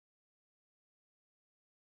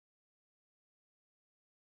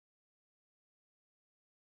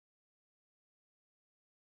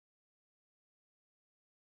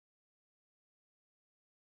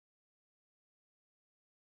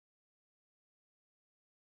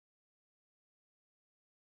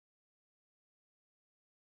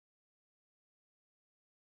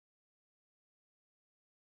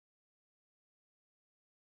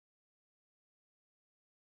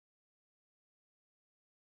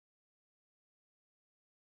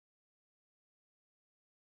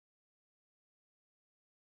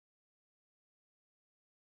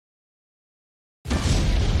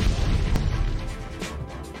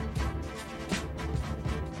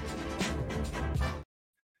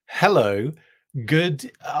Hello,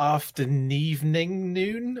 good afternoon, evening,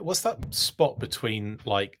 noon. What's that spot between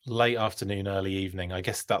like late afternoon, early evening? I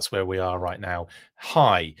guess that's where we are right now.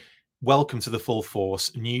 Hi, welcome to the Full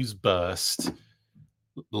Force News Burst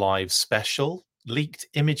live special. Leaked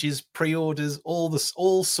images, pre-orders,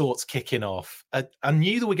 all sorts kicking off. I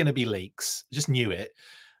knew there were going to be leaks, just knew it,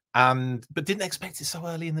 and but didn't expect it so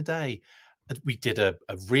early in the day. We did a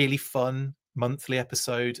really fun monthly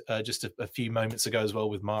episode just a few moments ago as well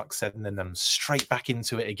with Mark said, and then I'm straight back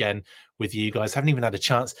into it again with you guys. Haven't even had a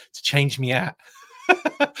chance to change me out.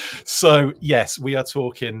 So yes, we are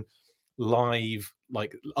talking live,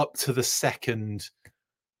 like up to the second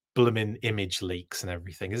blooming image leaks and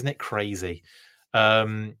everything. Isn't it crazy?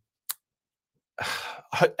 Um,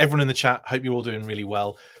 everyone in the chat, hope you're all doing really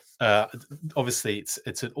well. Obviously,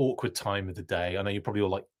 it's an awkward time of the day. I know you're probably all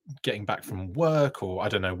like getting back from work, or I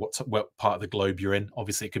don't know what part of the globe you're in.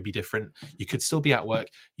 Obviously, it could be different. You could still be at work.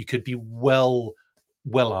 You could be well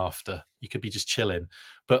after. You could be just chilling.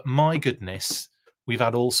 But my goodness, we've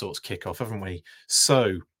had all sorts kick off, haven't we?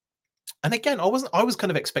 So, and again, I was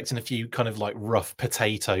kind of expecting a few kind of like rough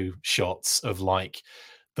potato shots of like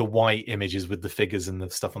the white images with the figures and the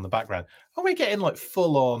stuff on the background. Are we getting like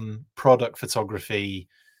full on product photography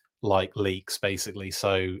like leaks basically?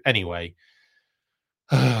 So anyway,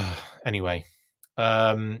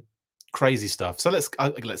 um crazy stuff. So let's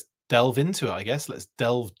delve into it, I guess. Let's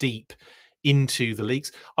delve deep into the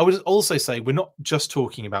leaks. I would also say we're not just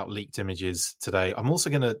talking about leaked images today. I'm also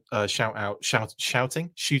going to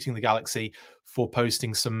shooting the Galaxy for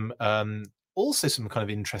posting some also some kind of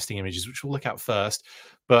interesting images, which we'll look at first.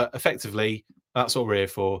 But effectively, that's what we're here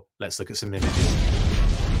for. Let's look at some images.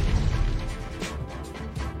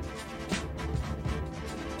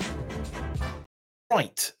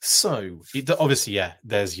 Right, so obviously, yeah,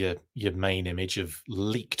 there's your main image of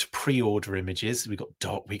leaked pre-order images. We've got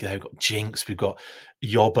Doc, we've got Jinx, we've got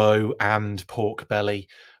Yobbo and Pork Belly.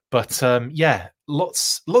 But yeah,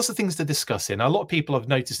 lots of things to discuss in. A lot of people I've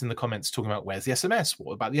noticed in the comments talking about where's the SMS?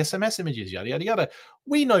 What about the SMS images? Yada yada yada.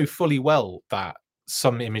 We know fully well that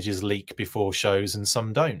some images leak before shows and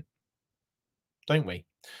some don't we?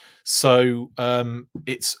 So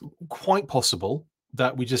it's quite possible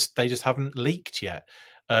that they just haven't leaked yet.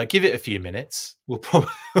 Give it a few minutes. Will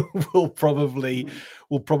probably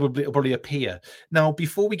it'll probably appear. Now,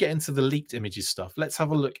 before we get into the leaked images stuff, let's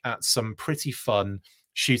have a look at some pretty fun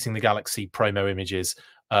shooting the Galaxy promo images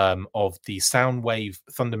of the Soundwave,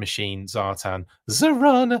 Thunder Machine, Zartan,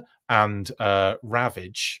 Zarana, and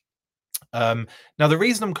Ravage. Now, the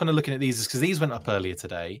reason I'm kind of looking at these is because these went up earlier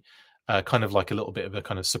today, kind of like a little bit of a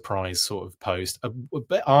kind of surprise sort of post, a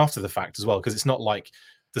bit after the fact as well, because it's not like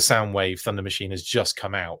the Soundwave Thunder Machine has just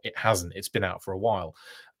come out. It hasn't. It's been out for a while.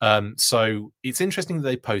 So it's interesting that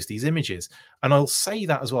they post these images, and I'll say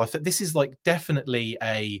that as well. I think this is like definitely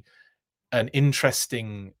an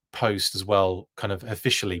interesting post as well, kind of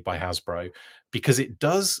officially by Hasbro, because it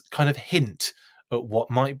does kind of hint at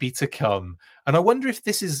what might be to come. And I wonder if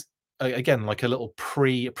this is again like a little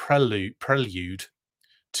prelude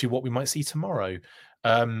to what we might see tomorrow.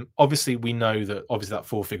 Obviously, we know that obviously that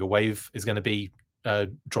 4-figure wave is going to be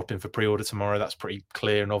dropping for pre-order tomorrow. That's pretty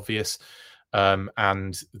clear and obvious. And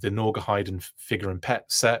the Norgahiden figure and pet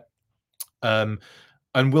set. And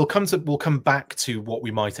we'll come back to what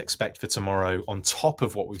we might expect for tomorrow on top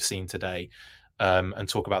of what we've seen today, and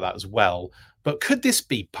talk about that as well. But could this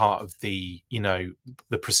be part of the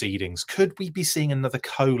the proceedings? Could we be seeing another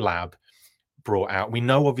collab brought out? We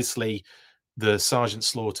know obviously the Sergeant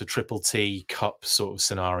Slaughter Triple T Cup sort of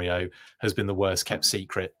scenario has been the worst kept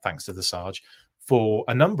secret, thanks to the Sarge, for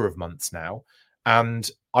a number of months now.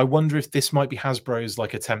 And I wonder if this might be Hasbro's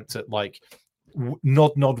like attempt at like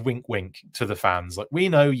nod, wink, wink to the fans. Like, we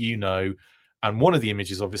know, and one of the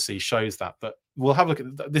images obviously shows that. But we'll have a look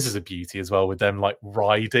at this. Is a beauty as well with them like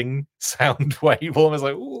riding Soundwave, almost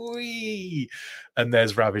like wee, and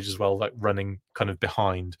there's Ravage as well, like running kind of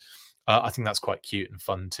behind. I think that's quite cute and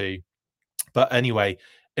fun too. But anyway,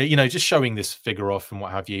 just showing this figure off and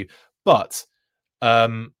what have you. But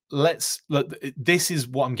let's look. This is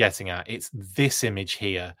what I'm getting at. It's this image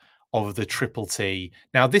here of the Triple T.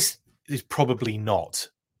 Now, this is probably not.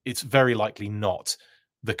 It's very likely not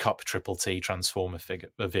the Cup Triple T Transformer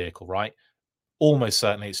vehicle, right? Almost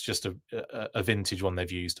certainly, it's just a vintage one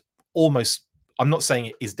they've used. Almost. I'm not saying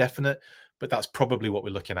it is definite, but that's probably what we're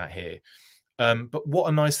looking at here. But what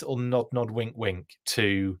a nice little nod, wink, wink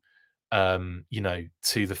to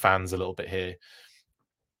to the fans a little bit here.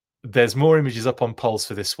 There's more images up on Pulse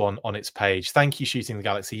for this one on its page. Thank you, Shooting the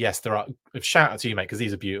Galaxy. Yes, there are. Shout out to you, mate, because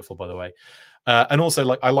these are beautiful, by the way. And also,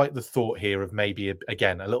 like, I like the thought here of maybe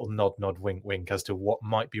again a little nod, wink, wink as to what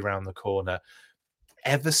might be around the corner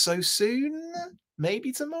ever so soon.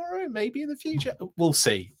 Maybe tomorrow, maybe in the future. We'll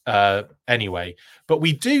see. Anyway, but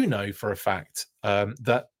we do know for a fact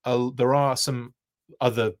that there are some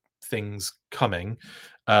other things coming,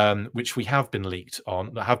 which we have been leaked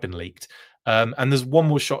on, that have been leaked. And there's one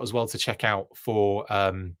more shot as well to check out for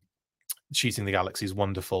Shooting the Galaxy's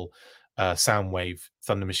wonderful Soundwave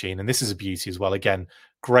Thunder Machine. And this is a beauty as well. Again,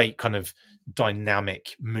 great kind of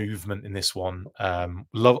dynamic movement in this one. I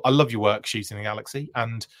love your work, Shooting the Galaxy,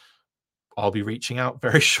 and I'll be reaching out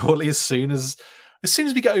very shortly as soon as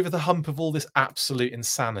we get over the hump of all this absolute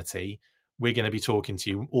insanity. We're going to be talking to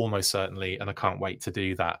you almost certainly, and I can't wait to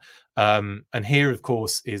do that. And here, of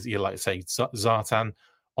course, is, you like to say, Zartan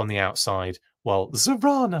on the outside, while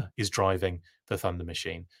Zarana is driving the Thunder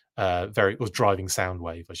Machine. Was driving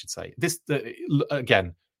Soundwave, I should say. This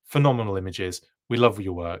again, phenomenal images. We love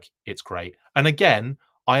your work. It's great. And again,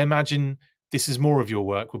 I imagine this is more of your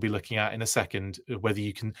work we'll be looking at in a second. Whether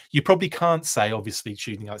you probably can't say, obviously,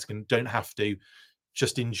 Shooting Alex don't have to.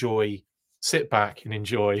 Just sit back and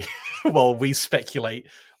enjoy while we speculate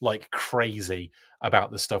like crazy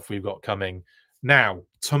about the stuff we've got coming. Now,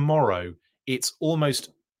 tomorrow, it's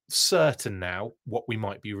almost certain now what we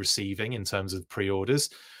might be receiving in terms of pre-orders.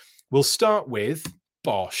 We'll start with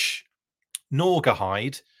Bosch,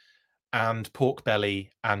 Norgahide, and Pork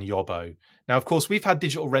Belly and Yobbo. Now, of course, we've had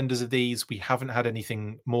digital renders of these. We haven't had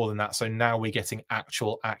anything more than that. So now we're getting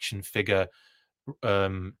actual action figure.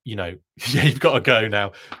 Yeah, you've got to go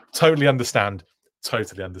now. Totally understand.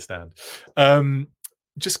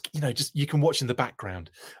 Just you can watch in the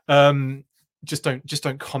background. Just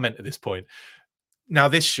don't comment at this point. Now,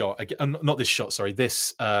 this shot, not this shot, sorry,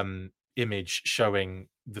 this image showing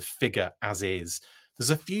the figure as is. There's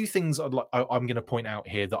a few things I'm going to point out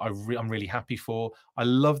here that I'm really happy for. I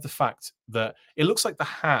love the fact that it looks like the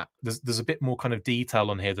hat. There's a bit more kind of detail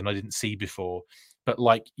on here than I didn't see before. But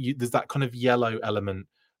there's that kind of yellow element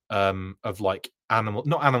of like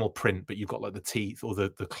not animal print, but you've got like the teeth or the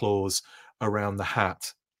claws around the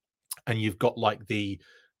hat, and you've got like the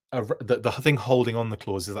thing holding on the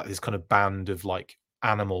claws is like this kind of band of like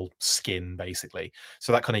animal skin, basically.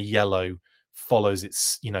 So that kind of yellow follows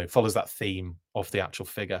that theme of the actual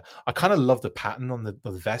figure. I kind of love the pattern on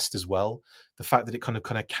the vest as well. The fact that it kind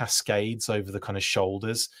of cascades over the kind of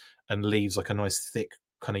shoulders and leaves like a nice thick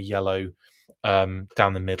kind of yellow down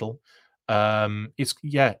the middle.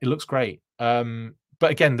 It looks great.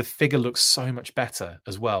 But again, the figure looks so much better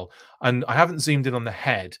as well. And I haven't zoomed in on the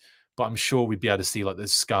head, but I'm sure we'd be able to see like the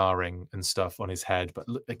scarring and stuff on his head. But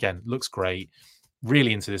again, looks great.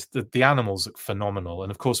 Really into this. The animals look phenomenal.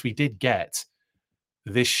 And of course, we did get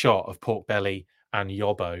this shot of Pork Belly and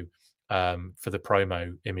Yobbo for the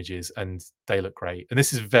promo images, and they look great. And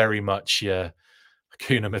this is very much your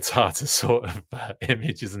Hakuna Matata sort of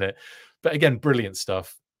image, isn't it? But again, brilliant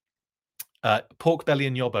stuff. Pork Belly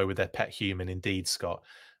and Yobbo with their pet human, indeed, Scott.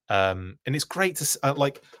 And it's great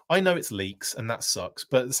to I know it's leaks and that sucks,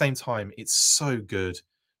 but at the same time, it's so good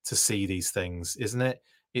to see these things, isn't it?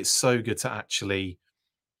 It's so good to actually,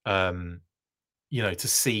 to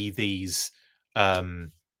see these,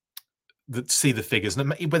 see the figures,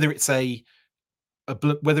 whether it's a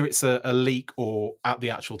leak or at the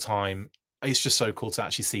actual time. It's just so cool to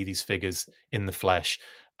actually see these figures in the flesh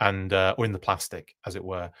and or in the plastic, as it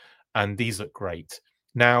were. And these look great.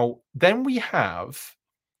 Now, then we have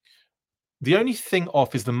the only thing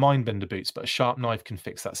off is the Mindbender boots, but a sharp knife can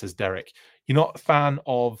fix that, says Derek. You're not a fan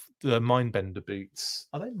of the Mindbender boots?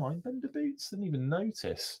 Are they Mindbender boots? Didn't even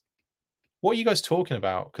notice. What are you guys talking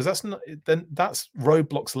about? Because that's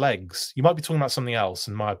Roblox legs. You might be talking about something else,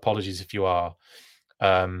 and my apologies if you are. But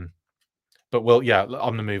I'm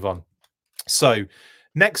gonna move on. So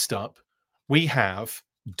next up, we have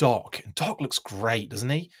Doc. Doc looks great, doesn't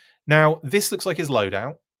he? Now, this looks like his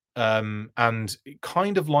loadout. And it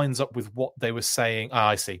kind of lines up with what they were saying.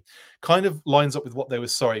 I see. Kind of lines up with what they were.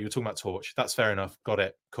 Sorry, you were talking about Torch. That's fair enough. Got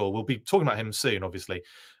it. Cool. We'll be talking about him soon, obviously.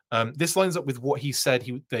 This lines up with what he said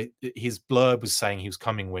his blurb was saying he was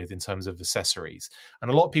coming with in terms of accessories.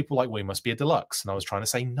 And a lot of people were like, well, he must be a deluxe. And I was trying to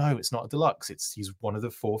say, no, it's not a deluxe. He's one of the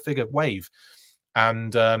 4-figure wave.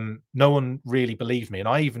 And no one really believed me. And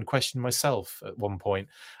I even questioned myself at one point.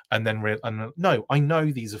 And then, no, I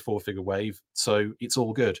know these are 4-figure wave, so it's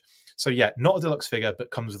all good. So yeah, not a deluxe figure,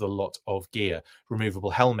 but comes with a lot of gear, removable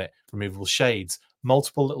helmet, removable shades,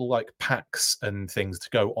 multiple little like packs and things to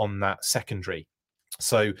go on that secondary.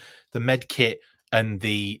 So the med kit and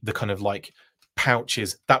the kind of like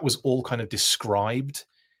pouches, that was all kind of described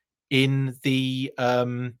in the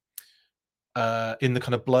in the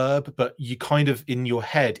kind of blurb, but you kind of in your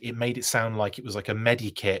head it made it sound like it was like a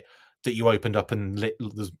medikit that you opened up and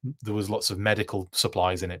there was lots of medical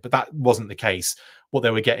supplies in it, but that wasn't the case. What they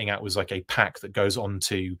were getting at was like a pack that goes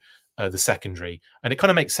onto the secondary, and it kind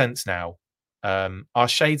of makes sense now. Are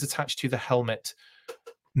shades attached to the helmet?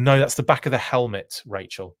 No, that's the back of the helmet,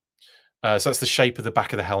 Rachel. So that's the shape of the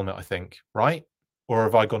back of the helmet, I think, right? Or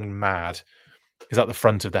have I gone mad? Is that the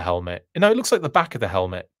front of the helmet? No, it looks like the back of the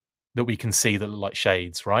helmet that we can see that look like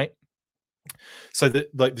shades, right? So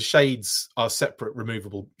the shades are separate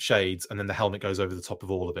removable shades, and then the helmet goes over the top of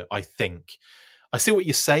all of it. I think. I see what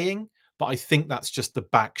you're saying, but I think that's just the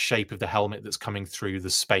back shape of the helmet that's coming through the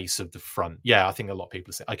space of the front. Yeah, I think a lot of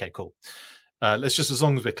people say, okay, cool. Let's just, as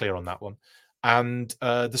long as we're clear on that one. And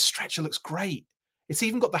the stretcher looks great. It's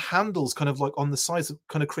even got the handles kind of like on the sides that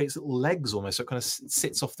kind of creates little legs almost, so it kind of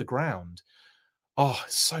sits off the ground. Oh,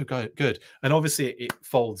 so good. And obviously it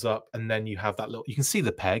folds up, and then you have that little, you can see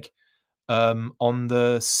the peg on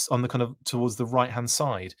the kind of towards the right hand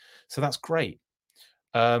side. So that's great.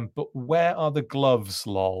 But where are the gloves,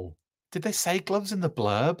 lol? Did they say gloves in the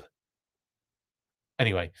blurb?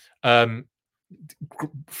 Anyway,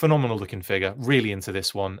 phenomenal looking figure, really into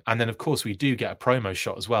this one. And then of course we do get a promo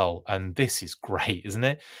shot as well, and this is great, isn't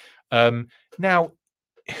it? Now,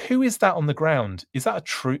 who is that on the ground? Is that a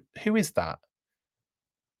true, who is that?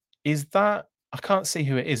 Is that, I can't see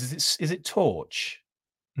who it is. Is it Torch?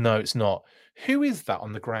 No, it's not. Who is that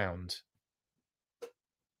on the ground?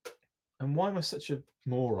 And why am I such a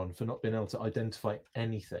moron for not being able to identify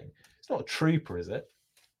anything? It's not a trooper, is it?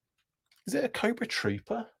 Is it a Cobra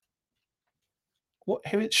Trooper? What?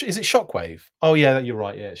 Who is it? Shockwave? Oh yeah, you're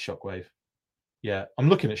right. Yeah, it's Shockwave. Yeah, I'm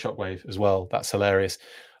looking at Shockwave as well. That's hilarious.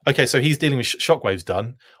 Okay, so he's dealing with Shockwave's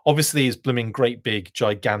done. Obviously, his blooming great big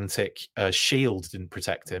gigantic shield didn't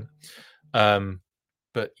protect him.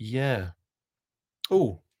 But yeah.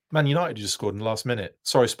 Oh, Man United just scored in the last minute.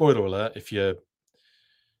 Sorry, spoiler alert. If you're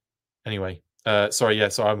anyway, sorry. Yeah,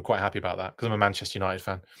 so I'm quite happy about that because I'm a Manchester United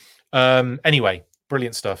fan. Anyway,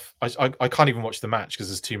 brilliant stuff. I can't even watch the match because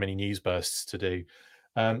there's too many news bursts to do.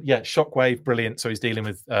 Yeah, Shockwave, brilliant. So he's dealing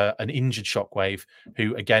with an injured Shockwave,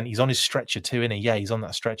 who again he's on his stretcher too, isn't he? Yeah, he's on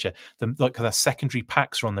that stretcher. The secondary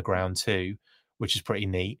packs are on the ground too, which is pretty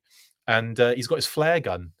neat. And he's got his flare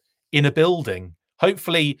gun in a building.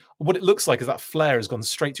 Hopefully, what it looks like is that flare has gone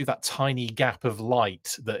straight through that tiny gap of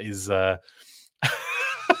light that is that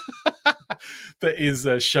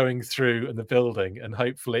is showing through in the building, and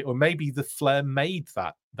hopefully, or maybe the flare made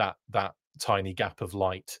that tiny gap of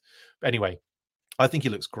light. But anyway, I think he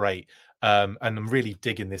looks great, and I'm really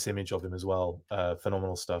digging this image of him as well.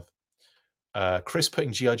 Phenomenal stuff. Chris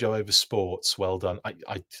putting GI Joe over sports. Well done. I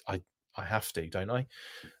have to, don't I?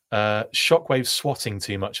 Shockwave swatting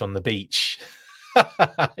too much on the beach.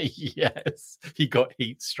 Yes, he got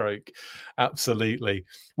heat stroke. Absolutely.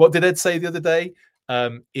 What did Ed say the other day?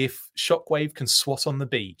 If Shockwave can swat on the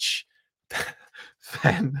beach,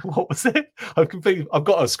 then what was it? I've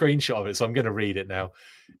got a screenshot of it, so I'm going to read it now.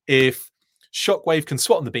 If Shockwave can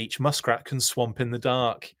swat on the beach, Muskrat can swamp in the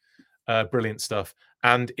dark. Brilliant stuff.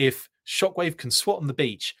 And if Shockwave can swat on the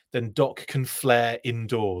beach, then Doc can flare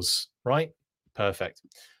indoors. Right? Perfect.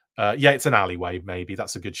 Yeah, it's an alleyway, maybe.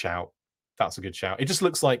 That's a good shout. That's a good shout. It just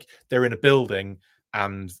looks like they're in a building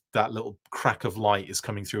and that little crack of light is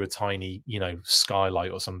coming through a tiny, skylight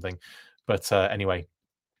or something. But anyway,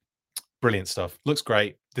 brilliant stuff. Looks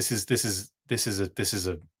great. This is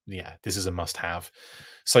a must-have.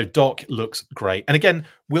 So Doc looks great. And again,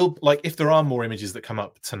 if there are more images that come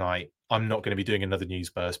up tonight, I'm not going to be doing another news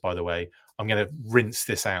burst, by the way. I'm going to rinse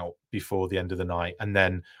this out before the end of the night. And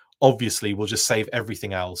then obviously we'll just save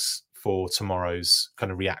everything else for tomorrow's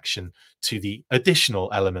kind of reaction to the additional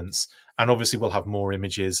elements. And obviously we'll have more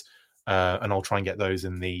images, and I'll try and get those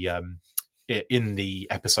in the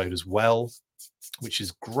episode as well, which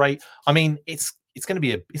is great. I mean, it's going to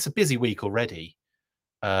be a busy week already.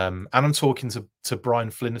 And I'm talking to Brian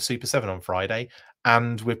Flynn of Super 7 on Friday,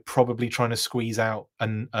 and we're probably trying to squeeze out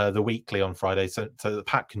the weekly on Friday so that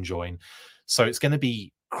Pat can join. So it's going to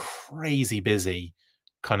be crazy busy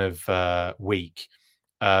kind of week.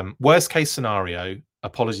 Worst case scenario,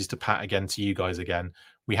 apologies to Pat again, to you guys again,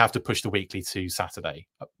 we have to push the weekly to Saturday.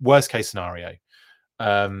 Worst case scenario.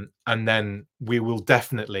 And then we will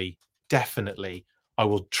definitely, I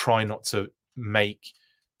will try not to make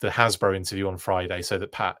the Hasbro interview on Friday so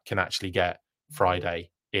that Pat can actually get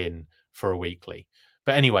Friday in for a weekly.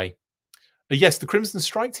 But anyway, yes, the Crimson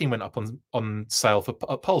Strike team went up on sale for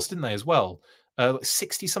Pulse, didn't they, as well?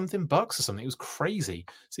 60 something bucks or something. It was crazy.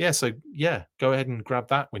 So go ahead and grab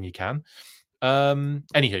that when you can.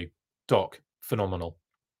 Anywho, Doc, phenomenal.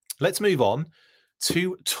 Let's move on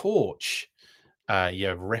to Torch.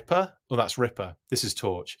 Yeah, Ripper. Well, that's Ripper. This is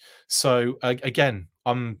Torch. So again,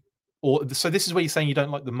 so this is where you're saying you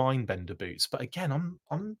don't like the Mindbender boots, but again,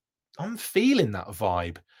 I'm feeling that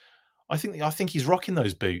vibe. I think he's rocking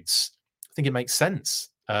those boots. I think it makes sense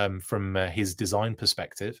from his design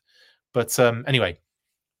perspective. But anyway,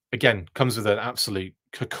 again, comes with an absolute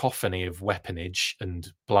cacophony of weaponage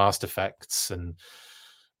and blast effects and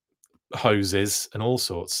hoses and all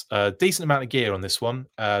sorts. Decent amount of gear on this one.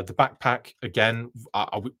 The backpack, again,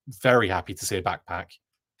 I'm very happy to see a backpack.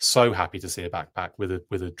 So happy to see a backpack with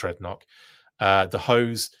a dreadnought. The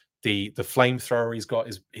hose, the flamethrower he's got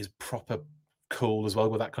is proper cool as well,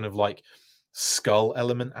 with that kind of like skull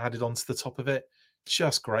element added onto the top of it.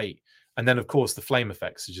 Just great. And then of course the flame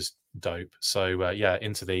effects are just dope. So yeah,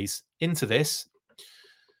 into this.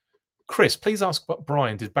 Chris, please ask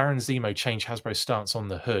Brian, did Baron Zemo change Hasbro's stance on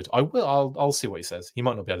the hood? I will. I'll see what he says. He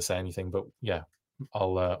might not be able to say anything, but yeah,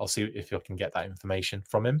 I'll see if I can get that information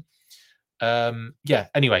from him. Yeah.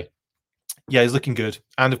 Anyway, yeah, he's looking good,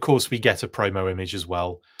 and of course we get a promo image as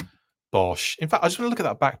well. Bosh. In fact, I just want to look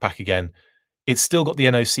at that backpack again. It's still got the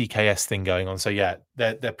NOCKS thing going on. So yeah,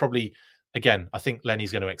 they're probably, again, I think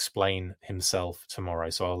Lenny's going to explain himself tomorrow,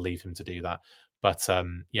 so I'll leave him to do that. But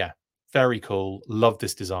yeah, very cool. Love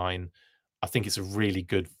this design. I think it's a really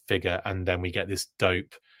good figure. And then we get this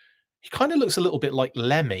dope. He kind of looks a little bit like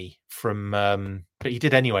Lemmy from, but he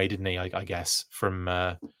did anyway, didn't he? I guess from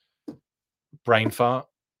Brain Fart.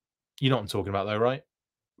 You know what I'm talking about, though, right?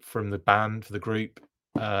 From the band, for the group.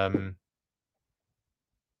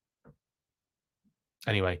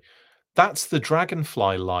 Anyway, that's the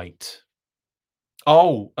Dragonfly light.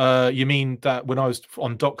 Oh, you mean that when I was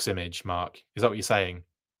on Doc's image, Mark? Is that what you're saying?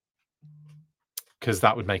 Because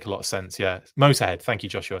that would make a lot of sense. Yeah. Motorhead. Thank you,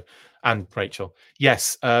 Joshua and Rachel.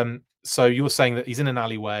 Yes. So you're saying that he's in an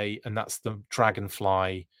alleyway and that's the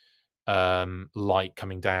Dragonfly light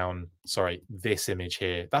coming down. Sorry, this image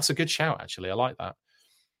here. That's a good shout, actually. I like that.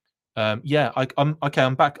 Yeah, I'm okay.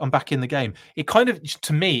 I'm back in the game. It kind of,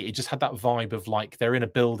 to me, it just had that vibe of like they're in a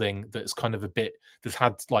building that's kind of a bit, that's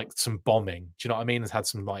had like some bombing. Do you know what I mean? It's had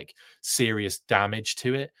some like serious damage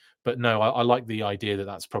to it. But no, I like the idea that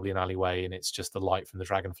that's probably an alleyway and it's just the light from the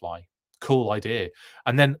Dragonfly. Cool idea.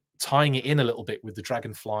 And then tying it in a little bit with the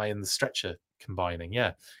Dragonfly and the stretcher combining.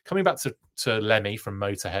 Yeah, coming back to Lemmy from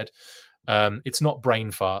Motorhead. It's not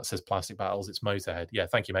Brain Fart, says Plastic Battles. It's Motorhead. Yeah,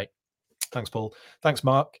 thank you, mate. Thanks, Paul. Thanks,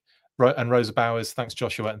 Mark. And Rosa Bowers, thanks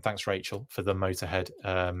Joshua, and thanks Rachel for the Motorhead.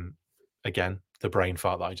 Again, the brain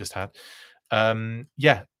fart that I just had.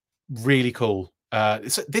 Yeah, really cool.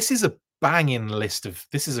 This is a banging list of.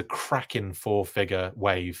 This is a cracking 4-figure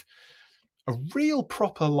wave. A real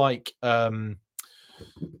proper like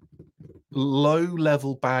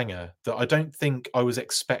low-level banger that I don't think I was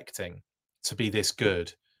expecting to be this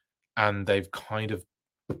good, and they've kind of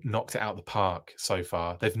knocked it out the park so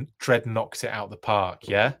far. They've knocked it out the park,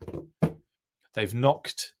 yeah? They've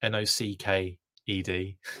knocked NOCKED.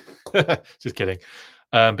 Just kidding.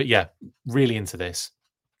 But yeah, really into this.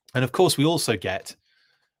 And of course, we also get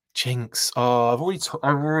Jinx. Oh, I've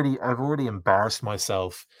already embarrassed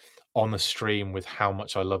myself on the stream with how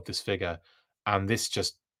much I love this figure, and this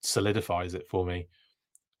just solidifies it for me.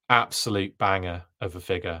 Absolute banger of a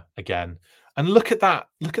figure again. And look at that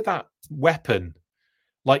weapon.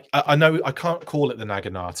 Like, I know I can't call it the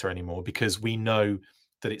Naginata anymore because we know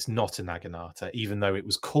that it's not a Naginata, even though it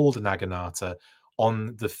was called a Naginata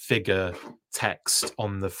on the figure text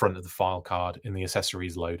on the front of the file card in the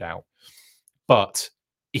accessories loadout. But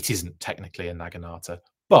it isn't technically a Naginata.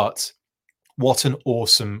 But what an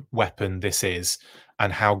awesome weapon this is,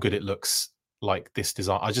 and how good it looks, like this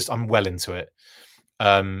design. I'm well into it.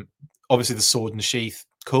 Obviously the sword and sheath,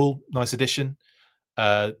 cool, nice addition.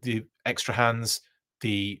 The extra hands,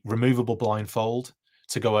 the removable blindfold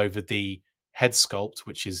to go over the head sculpt,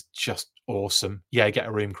 which is just awesome. Yeah, get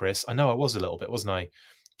a room, Chris. I know I was a little bit, wasn't I?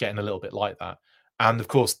 Getting a little bit like that. And of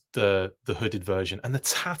course, the hooded version and the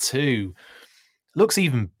tattoo looks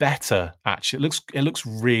even better. Actually, it looks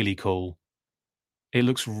really cool. It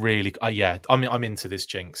looks really, yeah. I'm into this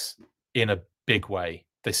Jinx in a big way.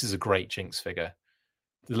 This is a great Jinx figure.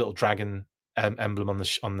 The little dragon emblem on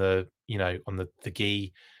the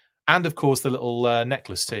gi. And of course, the little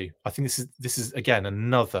necklace too. I think this is again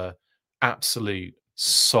another absolute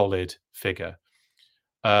solid figure.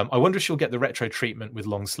 I wonder if she'll get the retro treatment with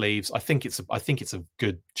long sleeves. I think it's a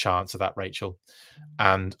good chance of that, Rachel.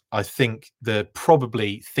 And I think they're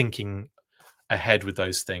probably thinking ahead with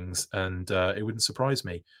those things, and it wouldn't surprise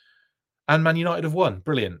me. And Man United have won.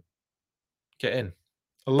 Brilliant. Get in.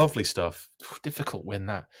 Lovely stuff. Difficult win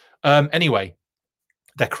that. Anyway,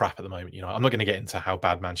 they're crap at the moment. I'm not going to get into how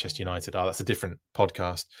bad Manchester United are. That's a different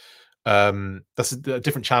podcast. That's a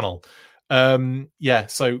different channel.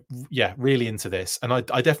 So really into this, and I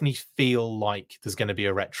definitely feel like there's going to be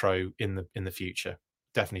a retro in the future.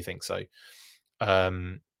 Definitely think so.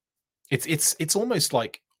 Um, it's almost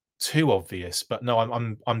like too obvious, but no,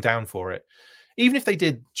 I'm down for it. Even if they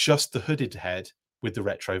did just the hooded head with the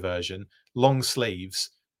retro version, long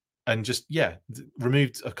sleeves, and just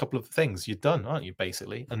removed a couple of things, you're done, aren't you?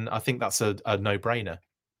 Basically, and I think that's a no-brainer.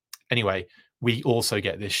 Anyway, we also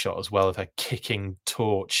get this shot as well of her kicking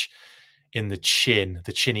Torch in the chin,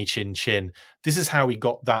 the chinny chin chin. This is how he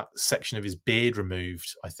got that section of his beard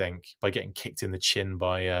removed, I think, by getting kicked in the chin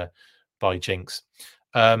by Jinx.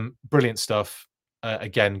 Brilliant stuff.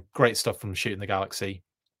 Again, great stuff from Shooting the Galaxy.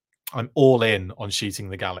 I'm all in on Shooting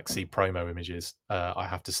the Galaxy promo images, I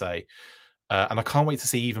have to say. And I can't wait to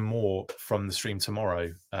see even more from the stream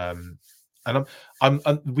tomorrow. And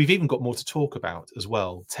we've even got more to talk about as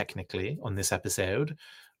well, technically, on this episode.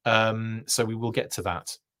 So we will get to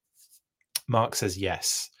that. Mark says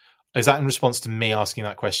yes. Is that in response to me asking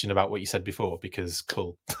that question about what you said before? Because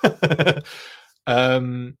cool.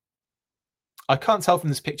 I can't tell from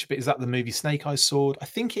this picture, but is that the movie Snake Eyes Sword? I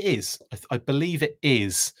think it is. I believe it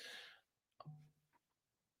is.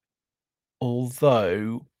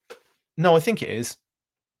 Although, no, I think it is.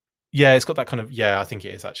 Yeah, it's got that kind of. Yeah, I think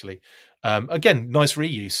it is actually. Again, nice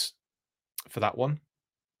reuse for that one.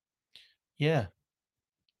 Yeah.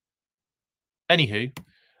 Anywho,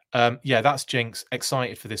 that's Jinx.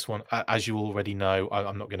 Excited for this one. As you already know,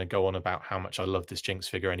 I'm not going to go on about how much I love this Jinx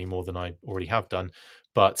figure any more than I already have done.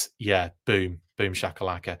 But yeah, boom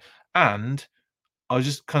shakalaka. And I was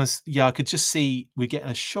just kind of, I could just see we get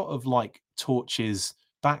a shot of like Torch's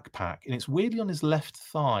backpack, and it's weirdly on his left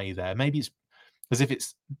thigh there. Maybe it's as if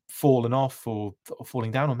it's fallen off or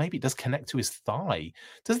falling down, or maybe it does connect to his thigh.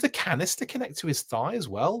 Does the canister connect to his thigh as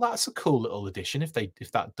well? That's a cool little addition if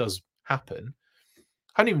that does happen.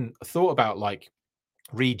 I hadn't even thought about like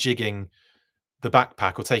rejigging the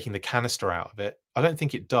backpack or taking the canister out of it. I don't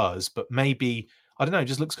think it does, but maybe, I don't know, it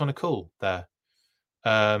just looks kind of cool there.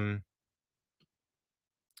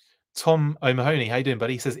 Tom O'Mahony, how you doing,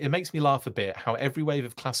 buddy? He says, it makes me laugh a bit how every wave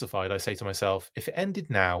of Classified, I say to myself, if it ended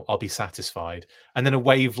now, I'll be satisfied. And then a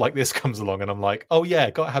wave like this comes along and I'm like, oh yeah,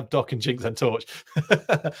 got to have Doc and Jinx and Torch.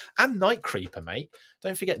 And Night Creeper, mate.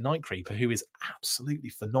 Don't forget Night Creeper, who is absolutely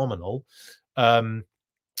phenomenal. My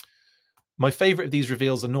favourite of these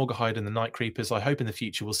reveals are Norgahide and the Night Creepers. I hope in the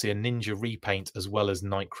future we'll see a ninja repaint as well as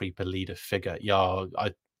Night Creeper leader figure. Yeah,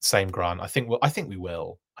 same Grant. I think we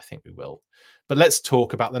will. But let's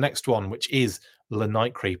talk about the next one, which is the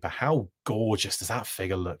Night Creeper. How gorgeous does that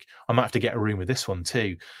figure look? I might have to get a room with this one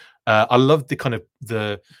too. I love the kind of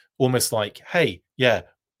the almost like, hey, yeah,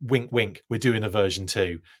 wink, wink, we're doing a version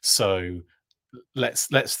 2. So let's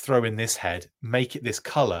throw in this head, make it this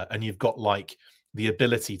color, and you've got like the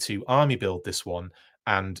ability to army build this one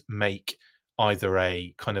and make either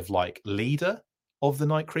a kind of like leader of the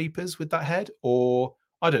Night Creepers with that head, or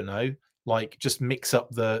I don't know, like just mix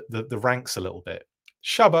up the ranks a little bit.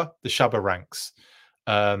 The Shabba ranks.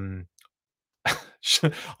 I'm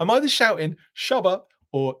either shouting Shabba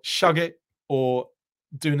or Shug it or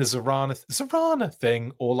doing a Zarana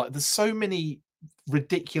thing, or like there's so many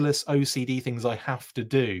ridiculous OCD things I have to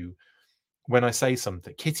do when I say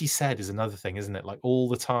something. Kitty said is another thing, isn't it? Like all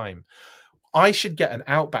the time. I should get an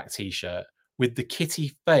Outback t-shirt with the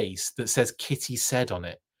Kitty face that says Kitty said on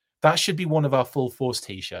it. That should be one of our Full Force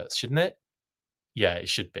t-shirts, shouldn't it? Yeah, it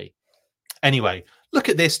should be. Anyway, look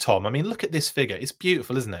at this, Tom. I mean, look at this figure. It's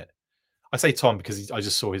beautiful, isn't it? I say Tom because I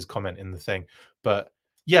just saw his comment in the thing. But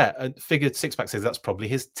yeah, Figure Sixpack says that's probably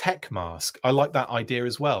his tech mask. I like that idea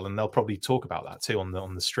as well, and they'll probably talk about that too on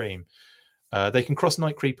the stream. They can cross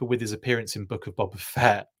Night Creeper with his appearance in Book of Boba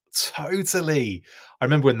Fett. Totally. I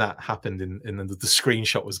remember when that happened in the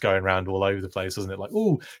screenshot was going around all over the place, wasn't it? Like,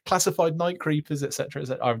 oh, classified Night Creepers, etc.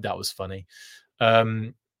 That was funny.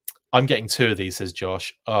 I'm getting 2 of these, says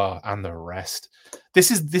Josh. And the rest.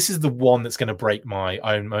 This is the one that's going to break my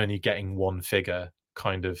I'm only getting one figure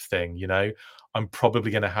kind of thing, you know? I'm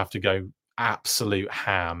probably going to have to go absolute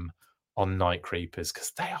ham on Night Creepers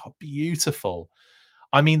because they are beautiful.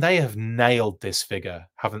 I mean, they have nailed this figure,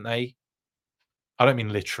 haven't they? I don't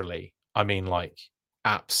mean literally. I mean like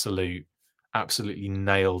absolutely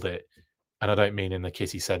nailed it. And I don't mean in the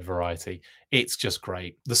Kitty said variety. It's just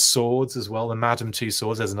great. The swords as well. The Madam 2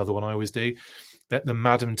 swords. There's another one I always do. The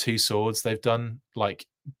Madam 2 swords they've done, like,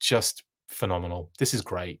 just phenomenal. This is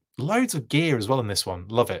great. Loads of gear as well in this one.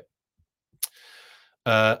 Love it.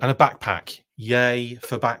 And a backpack. Yay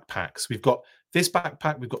for backpacks. We've got this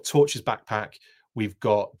backpack. We've got Torch's backpack. we've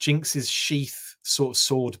got Jinx's sheath sort of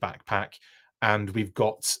sword backpack, and we've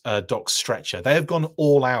got Doc's stretcher. They have gone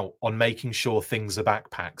all out on making sure things are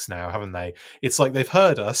backpacks now, haven't they? It's like they've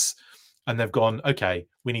heard us and they've gone, okay,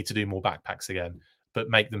 we need to do more backpacks again,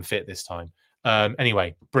 but make them fit this time.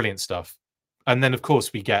 Anyway, brilliant stuff. And then, of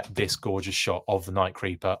course, we get this gorgeous shot of the Night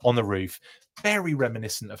Creeper on the roof, very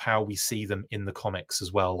reminiscent of how we see them in the comics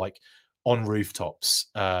as well, like on rooftops,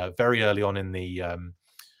 very early on in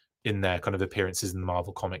their kind of appearances in the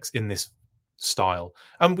Marvel comics in this style.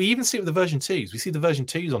 And we even see it with the version twos. We see the version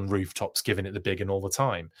twos on rooftops giving it the big and all the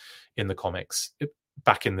time in the comics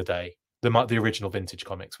back in the day, the original vintage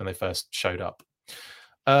comics when they first showed up.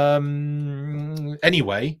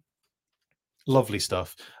 Anyway, lovely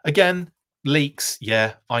stuff. Again, leaks.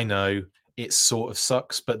 Yeah, I know it sort of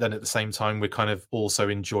sucks, but then at the same time, we're kind of also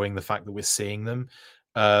enjoying the fact that we're seeing them.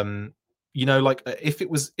 Like if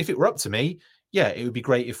it were up to me, yeah, it would be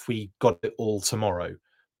great if we got it all tomorrow.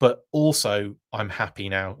 But also, I'm happy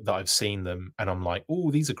now that I've seen them and I'm like, oh,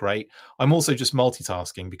 these are great. I'm also just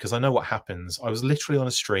multitasking because I know what happens. I was literally on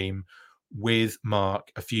a stream with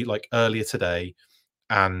Mark earlier today,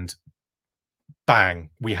 and bang,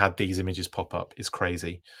 we had these images pop up. It's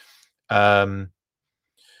crazy. Man,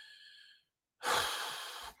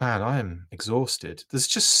 I am exhausted. There's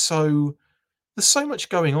so much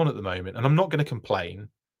going on at the moment, and I'm not going to complain,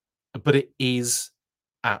 but it is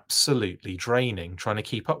absolutely draining trying to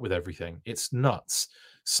keep up with everything. It's nuts.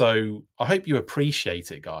 So I hope you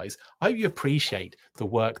appreciate it, guys. I hope you appreciate the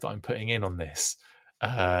work that I'm putting in on this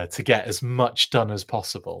to get as much done as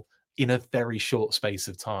possible in a very short space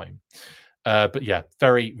of time. But yeah,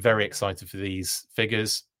 very, very excited for these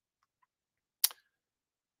figures.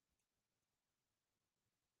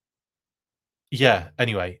 Yeah,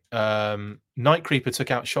 anyway, Night Creeper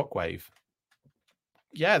took out Shockwave.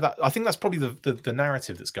 Yeah, I think that's probably the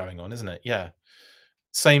narrative that's going on, isn't it? Yeah.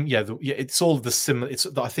 Same, yeah, it's all the similar.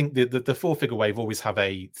 I think the four figure wave always have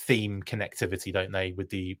a theme connectivity, don't they, with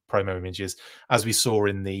the promo images, as we saw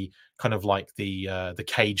in the kind of like the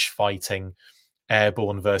cage fighting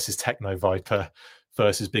Airborne versus Techno Viper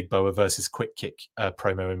versus Big Boa versus Quick Kick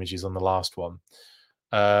promo images on the last one.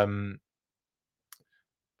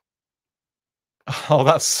 Oh,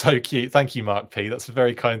 that's so cute. Thank you, Mark P. That's a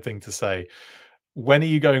very kind thing to say. When are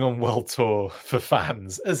you going on world tour for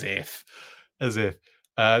fans? As if.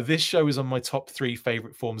 This show is on my top 3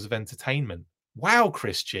 favorite forms of entertainment. Wow,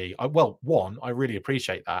 Chris G. Well, 1, I really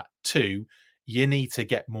appreciate that. 2, you need to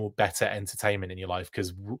get more better entertainment in your life,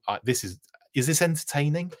 because is this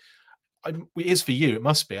entertaining? It is for you. It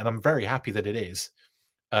must be, and I'm very happy that it is.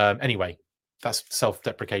 Anyway, that's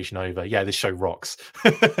self-deprecation over. Yeah, this show rocks.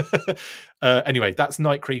 Anyway, that's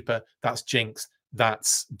Night Creeper. That's Jinx.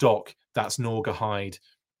 That's Doc. That's Norgahide.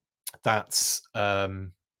 That's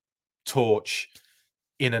Torch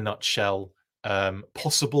in a nutshell.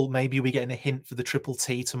 Possible maybe we're getting a hint for the Triple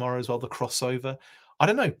T tomorrow as well, the crossover. I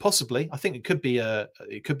don't know, possibly. I think it could be a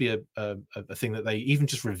thing that they even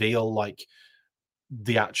just reveal, like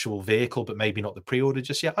the actual vehicle, but maybe not the pre-order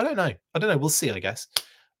just yet. I don't know. We'll see, I guess.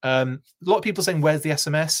 A lot of people saying, where's the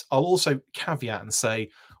SMS? I'll also caveat and say,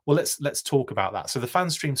 well, let's talk about that. So the fan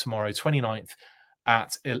stream tomorrow, the 29th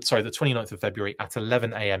of February at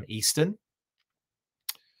 11 a.m. Eastern.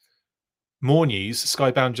 More news.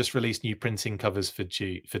 Skybound just released new printing covers for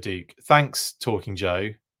Duke. Thanks, Talking Joe.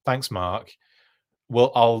 Thanks, Mark.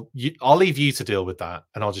 Well, I'll leave you to deal with that,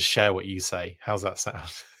 and I'll just share what you say. How's that sound?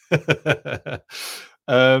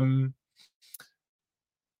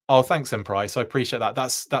 Oh, thanks, Emprice. I appreciate that.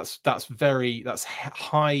 That's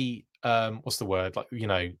high. What's the word? Like,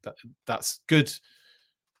 that's good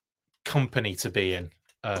company to be in.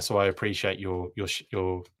 So I appreciate your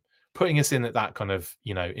putting us in at that kind of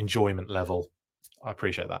enjoyment level. I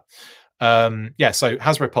appreciate that. Yeah. So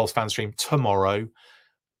Hasbro Pulse fan stream tomorrow,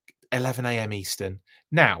 11 a.m. Eastern.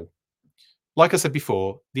 Now, like I said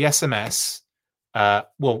before, the SMS.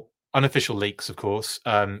 Unofficial leaks, of course.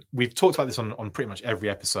 We've talked about this on pretty much every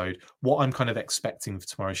episode. What I'm kind of expecting for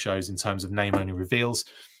tomorrow's shows in terms of name-only reveals.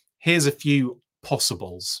 Here's a few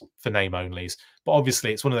possibles for name-onlys. But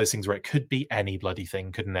obviously, it's one of those things where it could be any bloody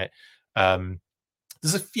thing, couldn't it?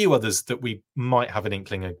 There's a few others that we might have an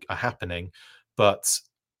inkling are happening. But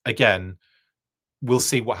again, we'll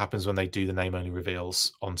see what happens when they do the name-only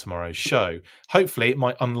reveals on tomorrow's show. Hopefully, it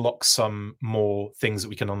might unlock some more things that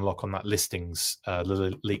we can unlock on that listings,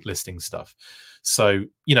 the leak listing stuff. So,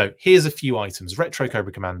 here's a few items. Retro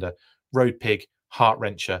Cobra Commander, Road Pig, Heart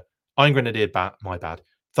Wrencher, Iron Grenadier Bat, my bad,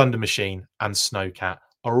 Thunder Machine, and Snowcat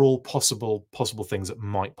are all possible things that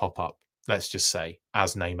might pop up, let's just say,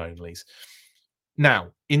 as name-onlys.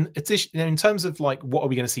 Now, in addition, in terms of like what are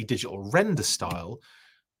we going to see digital render style,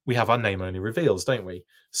 we have our name only reveals, don't we?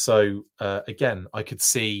 So again, I could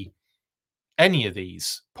see any of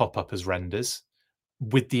these pop up as renders,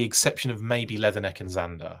 with the exception of maybe Leatherneck and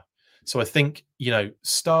Xandar. So I think,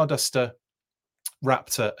 Starduster,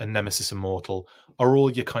 Raptor, and Nemesis Immortal are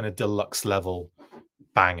all your kind of deluxe level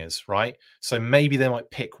bangers, right? So maybe they might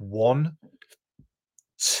pick 1,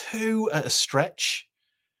 2 at a stretch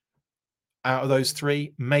out of those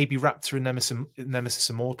 3. Maybe Raptor and Nemesis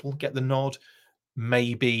Immortal get the nod.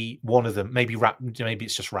 Maybe one of them, maybe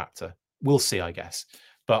it's just Raptor. We'll see, I guess.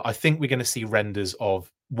 But I think we're going to see renders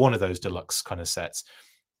of one of those deluxe kind of sets.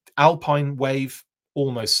 Alpine Wave,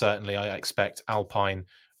 almost certainly, I expect Alpine,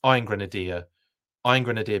 Iron Grenadier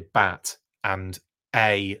Bat, and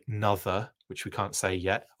another, which we can't say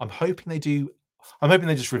yet. I'm hoping they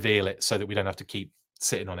just reveal it so that we don't have to keep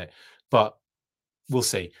sitting on it. But we'll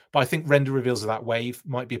see. But I think render reveals of that wave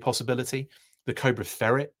might be a possibility. The Cobra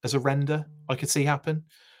Ferret as a render, I could see happen.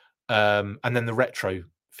 And then the retro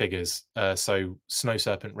figures, so Snow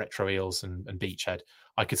Serpent, Retro Eels, and Beachhead,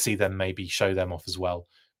 I could see them maybe show them off as well.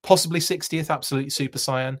 Possibly 60th, absolutely Super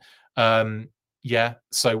Saiyan. Yeah.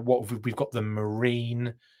 So what we've got the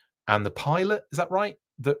Marine and the Pilot. Is that right?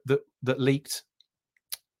 That leaked.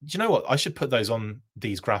 Do you know what? I should put those on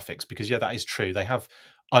these graphics because that is true. They have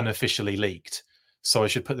unofficially leaked. So I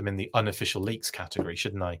should put them in the unofficial leaks category,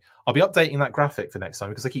 shouldn't I? I'll be updating that graphic for next time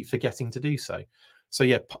because I keep forgetting to do so. So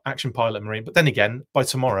yeah, Action Pilot Marine. But then again, by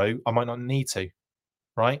tomorrow, I might not need to,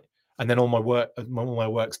 right? And then all my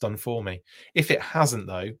work's done for me. If it hasn't,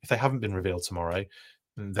 though, if they haven't been revealed tomorrow,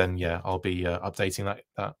 then yeah, I'll be updating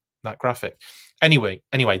that graphic. Anyway,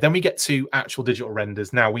 then we get to actual digital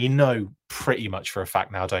renders. Now we know pretty much for a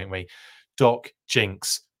fact now, don't we? Doc,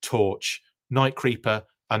 Jinx, Torch, Night Creeper,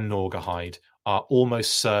 and Norgahide are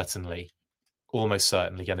almost certainly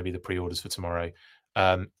going to be the pre-orders for tomorrow.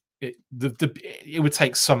 It would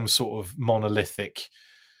take some sort of monolithic,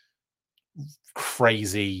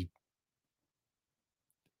 crazy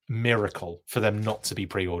miracle for them not to be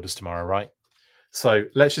pre-orders tomorrow, right? So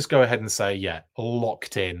let's just go ahead and say, yeah,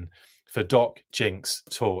 locked in for Doc, Jinx,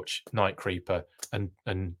 Torch, Night Creeper, and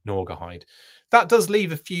Norgahide. That does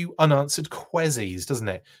leave a few unanswered quezies, doesn't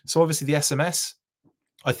it? So obviously the SMS,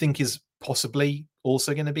 I think, is possibly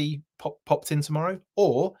also going to be popped in tomorrow,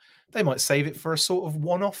 or they might save it for a sort of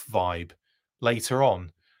one-off vibe later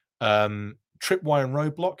on. Tripwire and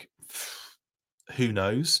Roadblock, who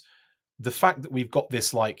knows? The fact that we've got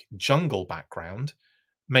this like jungle background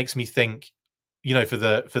makes me think, for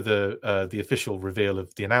the official reveal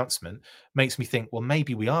of the announcement, makes me think, well,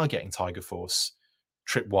 maybe we are getting Tiger Force,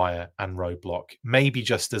 Tripwire, and Roadblock. Maybe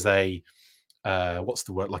just as a what's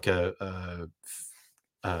the word, like a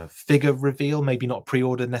figure reveal, maybe not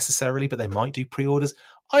pre-order necessarily, but they might do pre-orders.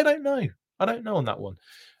 I don't know on that one.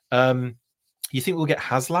 You think we'll get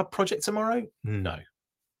HasLab Project tomorrow? No,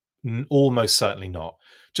 almost certainly not.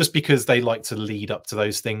 Just because they like to lead up to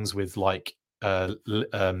those things with like sort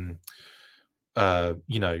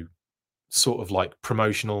of like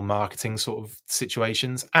promotional marketing sort of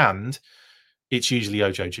situations, and it's usually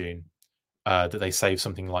Ojo June that they save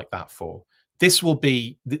something like that for. There's no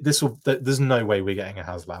way we're getting a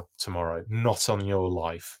HasLab tomorrow, not on your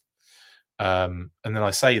life. And then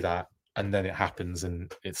I say that, and then it happens,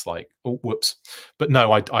 and it's like, oh, whoops. But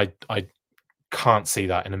no, I can't see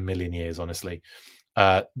that in a million years, honestly.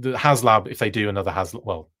 The HasLab, if they do another HasLab,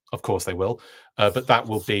 well, of course they will, but that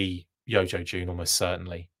will be Yojo June almost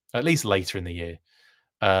certainly, at least later in the year.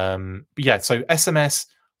 But yeah, so SMS,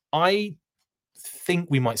 I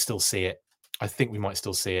think we might still see it.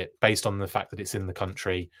 Based on the fact that it's in the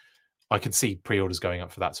country. I can see pre-orders going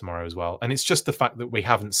up for that tomorrow as well. And it's just the fact that we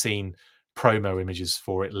haven't seen promo images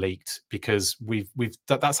for it leaked, because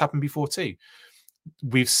that's happened before too.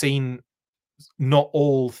 We've seen not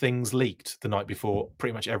all things leaked the night before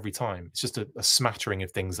pretty much every time. It's just a smattering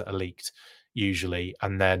of things that are leaked usually,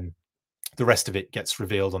 and then the rest of it gets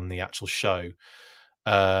revealed on the actual show.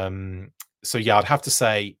 So yeah, I'd have to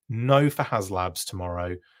say no for HasLabs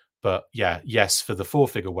tomorrow, but yeah, yes for the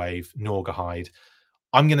 4-figure wave, Norgahide.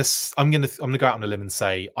 I'm gonna go out on a limb and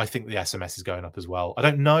say I think the SMS is going up as well. I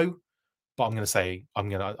don't know, but I'm gonna say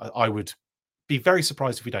I would be very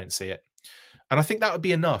surprised if we don't see it, and I think that would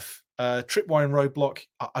be enough. Tripwire and Roadblock,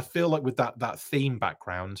 I feel like with that theme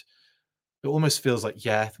background, it almost feels like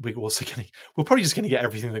we're probably just gonna get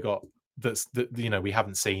everything that we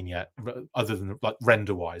haven't seen yet, other than like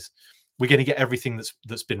render wise. We're gonna get everything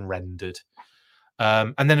that's been rendered.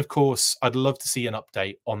 And then, of course, I'd love to see an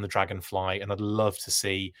update on the Dragonfly, and I'd love to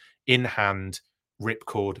see in hand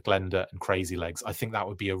Ripcord, Glenda, and Crazy Legs. I think that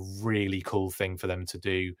would be a really cool thing for them to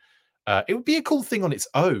do. It would be a cool thing on its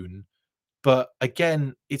own, but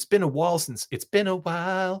again, it's been a while since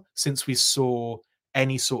we saw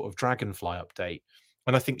any sort of Dragonfly update,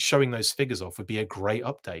 and I think showing those figures off would be a great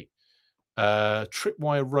update.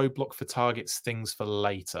 Tripwire roadblock for targets, things for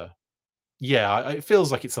later. Yeah, it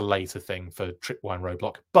feels like it's a later thing for Tripwire and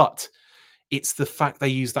roadblock, but it's the fact they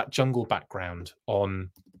use that jungle background on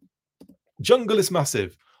Jungle is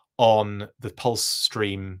Massive on the Pulse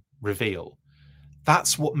stream reveal.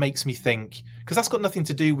 That's what makes me think, because that's got nothing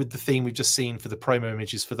to do with the theme we've just seen for the promo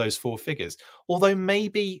images for those 4 figures. Although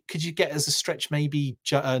maybe, could you get as a stretch maybe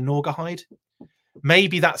Norgahide?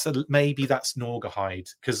 Maybe that's Norgahide,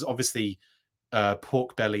 because obviously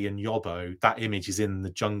Pork Belly and Yobbo, that image is in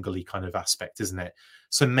the jungly kind of aspect, isn't it?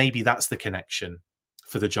 So maybe that's the connection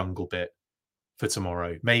for the jungle bit for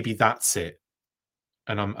tomorrow. Maybe that's it.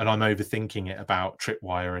 And I'm overthinking it about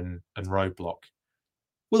Tripwire and Roadblock.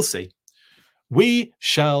 We'll see. We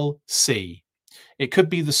shall see. It could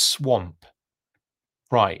be the swamp.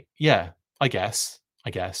 Right. Yeah, I guess.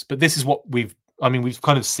 But this is what we've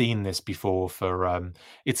kind of seen this before for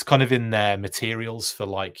it's kind of in their materials for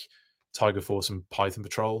like Tiger Force and Python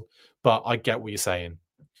Patrol, but I get what you're saying.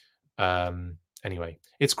 Anyway,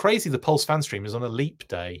 it's crazy the Pulse fan stream is on a leap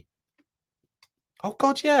day. Oh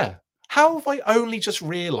god, yeah. How have I only just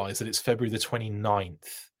realized that it's February the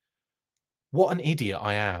 29th? What an idiot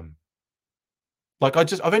I am. Like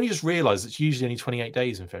I've only just realized it's usually only 28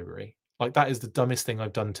 days in February. Like that is the dumbest thing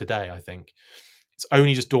I've done today, I think. It's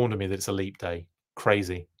only just dawned on me that it's a leap day.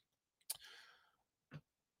 Crazy.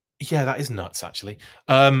 Yeah, that is nuts, actually.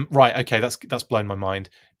 Right, okay, that's blown my mind.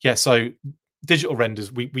 Yeah, so digital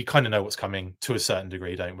renders, we kind of know what's coming to a certain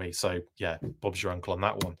degree, don't we? So yeah, Bob's your uncle on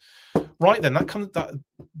that one. Right then, that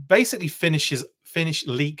basically finish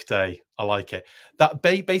leak day. I like it. That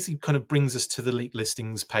basically kind of brings us to the leak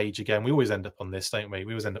listings page again. We always end up on this, don't we?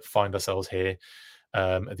 We always end up find ourselves here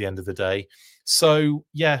at the end of the day. So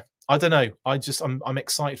yeah, I don't know. I'm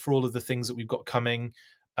excited for all of the things that we've got coming.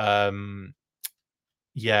 Yeah,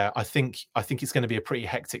 I think it's going to be a pretty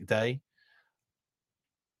hectic day.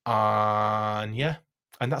 And yeah,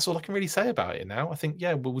 and that's all I can really say about it now. I think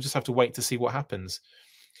we'll just have to wait to see what happens.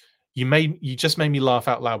 You just made me laugh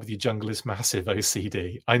out loud with your Jungle is Massive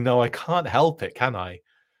OCD. I know, I can't help it, can I?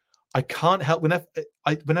 I can't help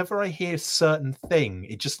whenever I hear a certain thing,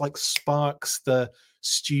 it just like sparks the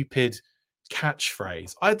stupid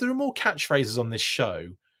catchphrase. There are more catchphrases on this show.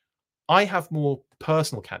 I have more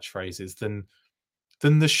personal catchphrases than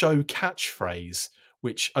the show catchphrase,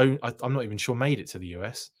 which I'm not even sure made it to the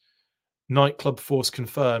US. Nightclub Force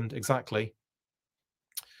confirmed, exactly.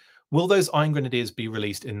 Will those Iron Grenadiers be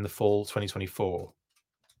released in the fall 2024?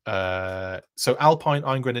 So Alpine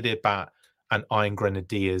Iron Grenadier Bat and Iron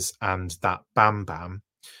Grenadiers and that Bam Bam,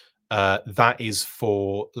 that is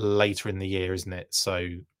for later in the year, isn't it? So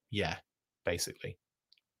yeah, basically.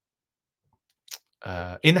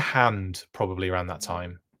 In hand, probably around that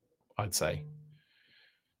time, I'd say.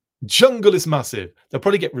 Jungle is Massive. They'll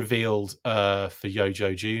probably get revealed for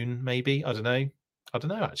Yojo June, maybe. I don't know,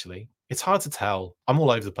 actually. It's hard to tell. I'm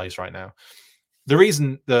all over the place right now. The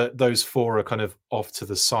reason that those 4 are kind of off to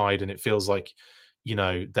the side and it feels like,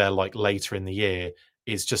 they're like later in the year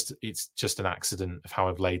is it's just an accident of how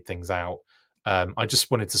I've laid things out. I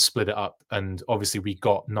just wanted to split it up. And obviously we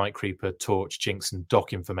got Night Creeper, Torch, Jinx, and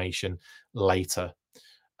Doc information later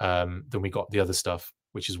than we got the other stuff,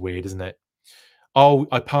 which is weird, isn't it? Oh,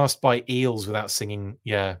 I passed by Eels without singing.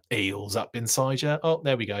 Yeah, Eels up inside you. Oh,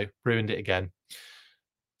 there we go. Ruined it again.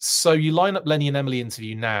 So you line up Lenny and Emily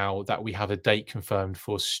interview now that we have a date confirmed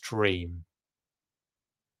for stream.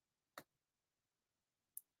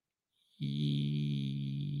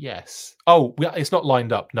 Yes. Oh, it's not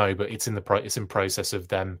lined up. No, but it's in process of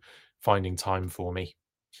them finding time for me.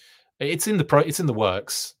 It's in the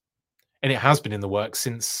works, and it has been in the works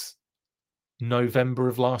since November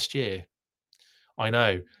of last year. I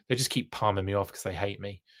know, they just keep palming me off because they hate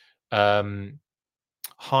me.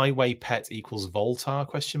 Highway Pet equals Voltar ?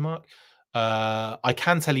 I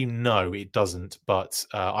can tell you no, it doesn't, but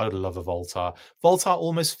I would love a Voltar. Voltar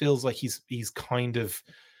almost feels like he's kind of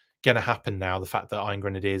going to happen now, the fact that Iron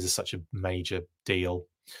Grenadiers is such a major deal.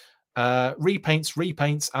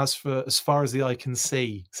 Repaints as far as the eye can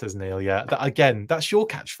see, says Neil. Yeah, again, that's your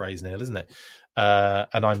catchphrase, Neil, isn't it?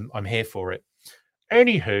 And I'm here for it.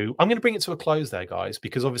 Anywho, I'm going to bring it to a close there, guys,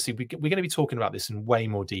 because obviously we're going to be talking about this in way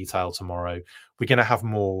more detail tomorrow. We're going to have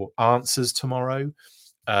more answers tomorrow.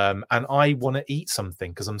 And I want to eat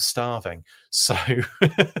something because I'm starving. So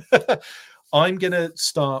I'm gonna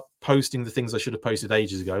start posting the things I should have posted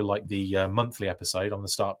ages ago, like the monthly episode. I'm gonna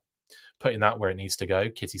start putting that where it needs to go.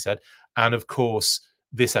 Kitty said, and of course,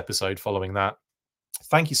 this episode following that.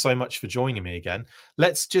 Thank you so much for joining me again.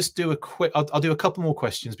 Let's just do a quick. I'll do a couple more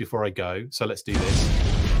questions before I go. So let's do this.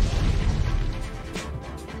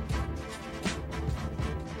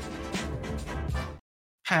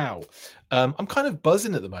 How? I'm kind of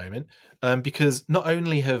buzzing at the moment because not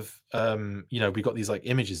only have we got these like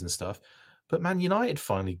images and stuff, but Man United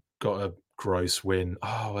finally got a gross win.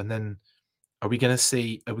 Oh, and then are we going to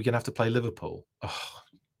see? Are we going to have to play Liverpool? Oh,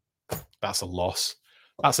 that's a loss.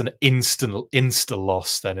 That's an insta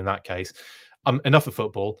loss. Then in that case, enough of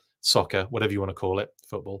football, soccer, whatever you want to call it,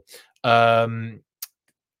 football.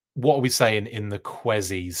 What are we saying in the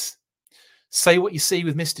Quezzies? Say what you see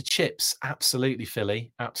with Mr. Chips. Absolutely,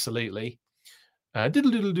 Philly. Absolutely. You'll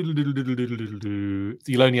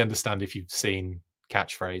only understand if you've seen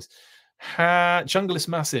catchphrase. Jungle is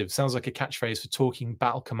massive. Sounds like a catchphrase for talking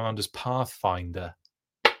Battle Commander's Pathfinder.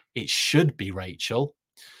 It should be, Rachel.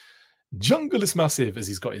 Jungle is massive, as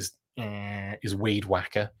he's got his weed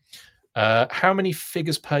whacker. How many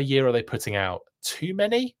figures per year are they putting out? Too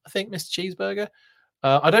many, I think, Mr. Cheeseburger.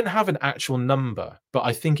 I don't have an actual number, but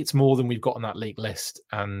I think it's more than we've got on that leaked list,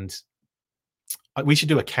 and we should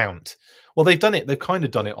do a count. Well, they've done it. They've kind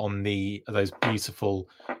of done it on those beautiful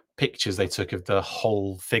pictures they took of the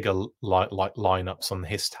whole figure lineups on the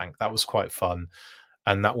Hiss tank. That was quite fun.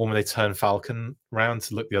 And that one where they turn Falcon round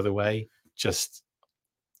to look the other way, just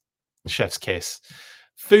chef's kiss.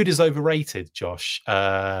 Food is overrated, Josh.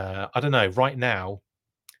 I don't know. Right now,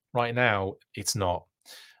 it's not.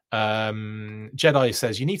 Jedi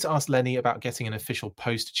says you need to ask Lenny about getting an official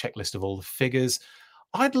poster checklist of all the figures.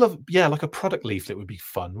 I'd love, like a product leaflet would be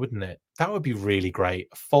fun, wouldn't it? That would be really great.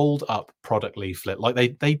 A fold up product leaflet, like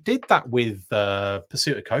they did that with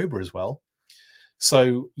Pursuit of Cobra as well.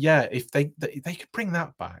 So yeah, if they could bring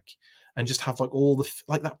that back and just have like all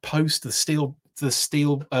like that poster,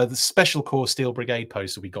 the Special Corps Steel Brigade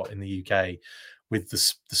poster we got in the UK with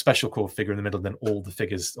the Special Corps figure in the middle, and then all the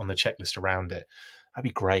figures on the checklist around it. That'd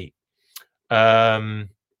be great. Happy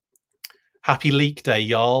leak day,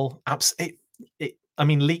 y'all. I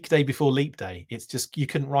mean, leak day before leap day. It's just, you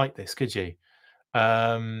couldn't write this, could you?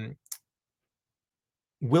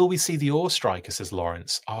 Will we see the Ore Striker, says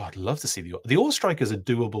Lawrence. Oh, I'd love to see the Ore Striker is a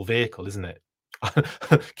doable vehicle, isn't it?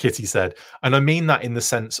 Kitty said. And I mean that in the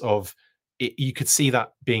sense of you could see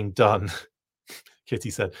that being done, Kitty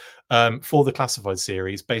said, for the Classified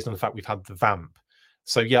series, based on the fact we've had the Vamp.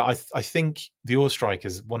 So yeah, I think the Ore Striker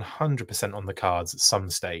is 100% on the cards at some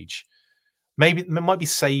stage. Maybe might be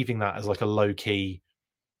saving that as like a low key,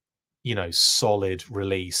 solid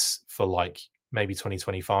release for like maybe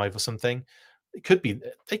 2025 or something. It could be,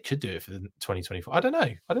 they could do it for 2024. I don't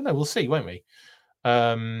know. We'll see, won't we?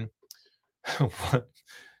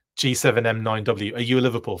 G7M9W. Are you a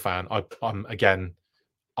Liverpool fan? I'm not going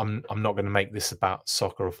to make this about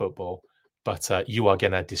soccer or football, but you are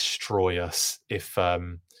going to destroy us if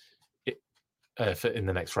in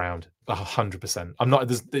the next round. 100%. I'm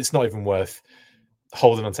not. It's not even worth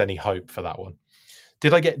holding on to any hope for that one.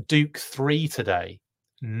 Did I get Duke 3 today?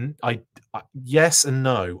 Yes and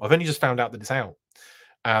no. I've only just found out that it's out,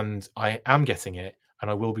 and I am getting it,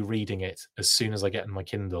 and I will be reading it as soon as I get in my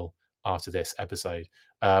Kindle after this episode.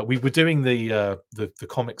 We were doing the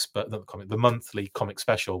comics, but not the comic, the monthly comic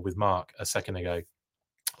special with Mark a second ago,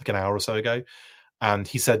 like an hour or so ago, and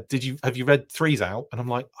he said, have you read 3's out? And I'm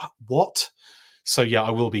like, what? So yeah, I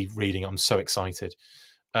will be reading. I'm so excited.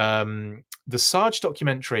 The Sarge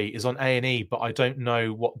documentary is on A&E, but I don't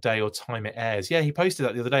know what day or time it airs. Yeah, he posted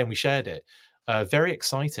that the other day and we shared it. Very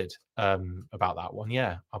excited about that one.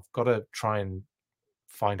 Yeah, I've got to try and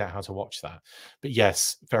find out how to watch that. But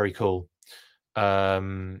yes, very cool.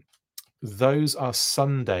 Those are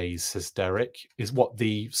Sundays, says Derek. Is what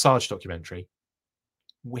the Sarge documentary.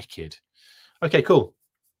 Wicked. Okay, cool.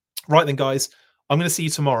 Right then, guys, I'm going to see you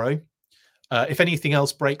tomorrow. If anything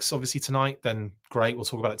else breaks, obviously tonight, then great. We'll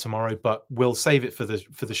talk about it tomorrow, but we'll save it for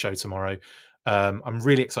the show tomorrow. I'm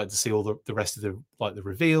really excited to see all the rest of the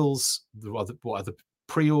reveals, what other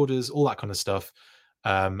pre-orders, all that kind of stuff.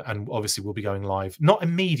 And obviously we'll be going live, not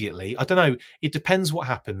immediately. I don't know. It depends what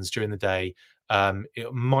happens during the day. It's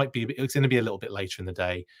going to be a little bit later in the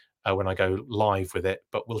day when I go live with it,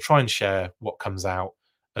 but we'll try and share what comes out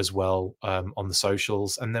as well on the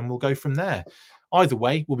socials, and then we'll go from there. Either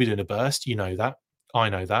way, we'll be doing a burst. You know that. I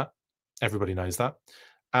know that. Everybody knows that.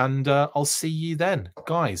 And I'll see you then.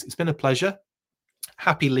 Guys, it's been a pleasure.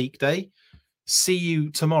 Happy leak day. See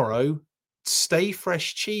you tomorrow. Stay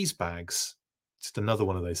fresh cheese bags. Just another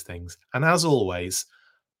one of those things. And as always,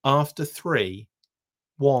 After 3,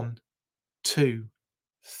 1, 2,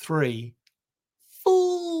 3,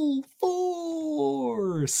 full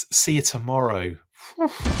force. See you tomorrow.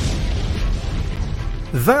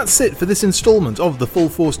 That's it for this instalment of the Full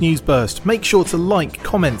Force News Burst. Make sure to like,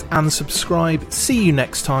 comment and subscribe. See you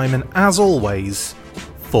next time, and as always,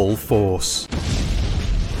 full force.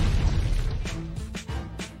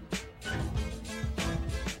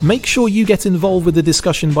 Make sure you get involved with the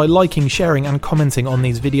discussion by liking, sharing and commenting on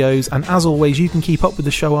these videos, and as always you can keep up with the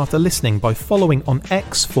show after listening by following on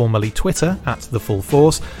X, formerly Twitter, @The Full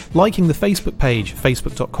Force, liking the Facebook page,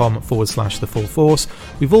 facebook.com/The Full Force.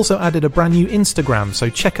 We've also added a brand new Instagram, so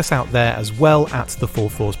check us out there as well, @The Full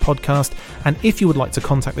Force Podcast, and if you would like to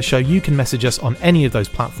contact the show you can message us on any of those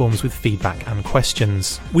platforms with feedback and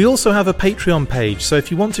questions. We also have a Patreon page, so if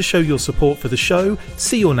you want to show your support for the show,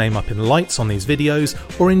 see your name up in lights on these videos,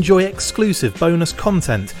 or enjoy exclusive bonus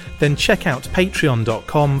content, then check out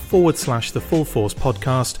patreon.com/The Full Force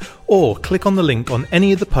Podcast, or click on the link on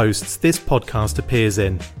any of the posts this podcast appears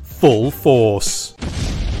in. Full Force.